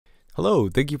Hello,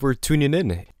 thank you for tuning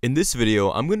in. In this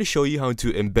video, I'm going to show you how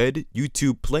to embed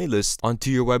YouTube playlists onto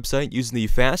your website using the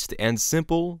fast and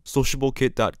simple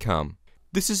sociablekit.com.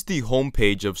 This is the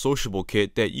homepage of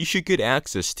SociableKit that you should get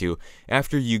access to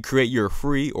after you create your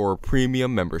free or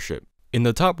premium membership. In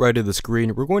the top right of the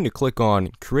screen, we're going to click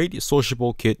on Create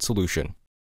SociableKit Solution.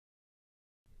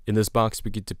 In this box,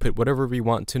 we get to put whatever we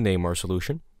want to name our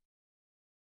solution.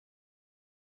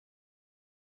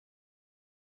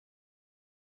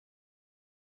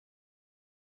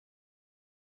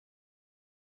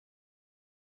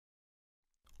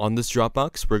 On this drop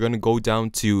box, we're going to go down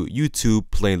to YouTube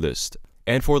playlist.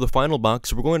 And for the final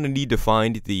box, we're going to need to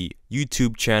find the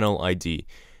YouTube channel ID.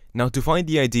 Now to find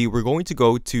the ID, we're going to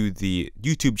go to the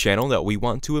YouTube channel that we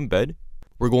want to embed.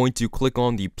 We're going to click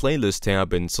on the playlist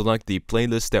tab and select the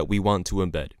playlist that we want to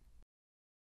embed.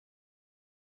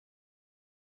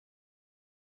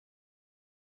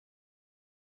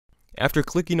 After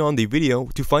clicking on the video,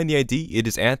 to find the ID, it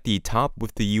is at the top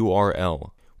with the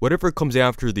URL. Whatever comes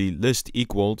after the list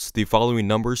equals the following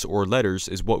numbers or letters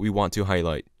is what we want to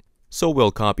highlight. So we'll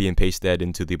copy and paste that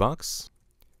into the box.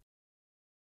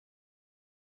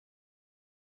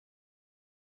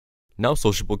 Now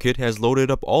SociableKit has loaded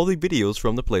up all the videos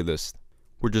from the playlist.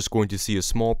 We're just going to see a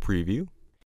small preview.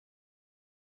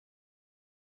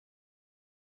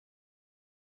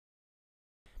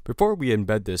 Before we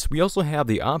embed this, we also have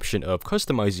the option of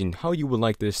customizing how you would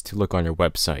like this to look on your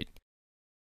website.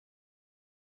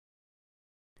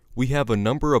 We have a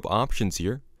number of options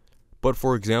here, but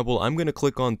for example, I'm going to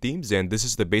click on themes, and this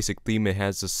is the basic theme it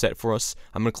has set for us.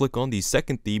 I'm going to click on the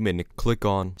second theme and click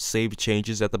on Save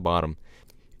Changes at the bottom.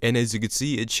 And as you can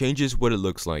see, it changes what it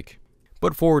looks like.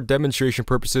 But for demonstration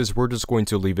purposes, we're just going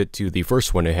to leave it to the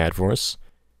first one it had for us.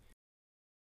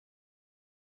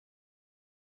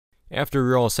 After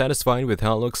you're all satisfied with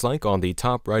how it looks like, on the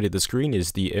top right of the screen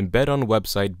is the Embed on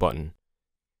Website button.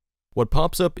 What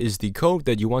pops up is the code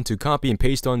that you want to copy and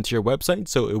paste onto your website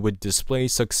so it would display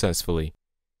successfully.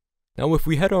 Now if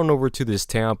we head on over to this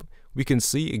tab, we can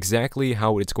see exactly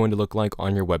how it's going to look like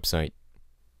on your website.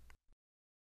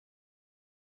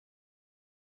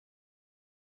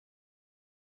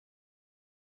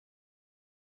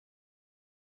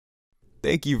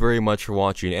 Thank you very much for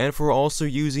watching and for also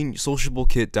using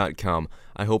sociablekit.com.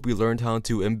 I hope you learned how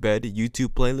to embed YouTube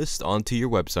playlists onto your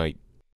website.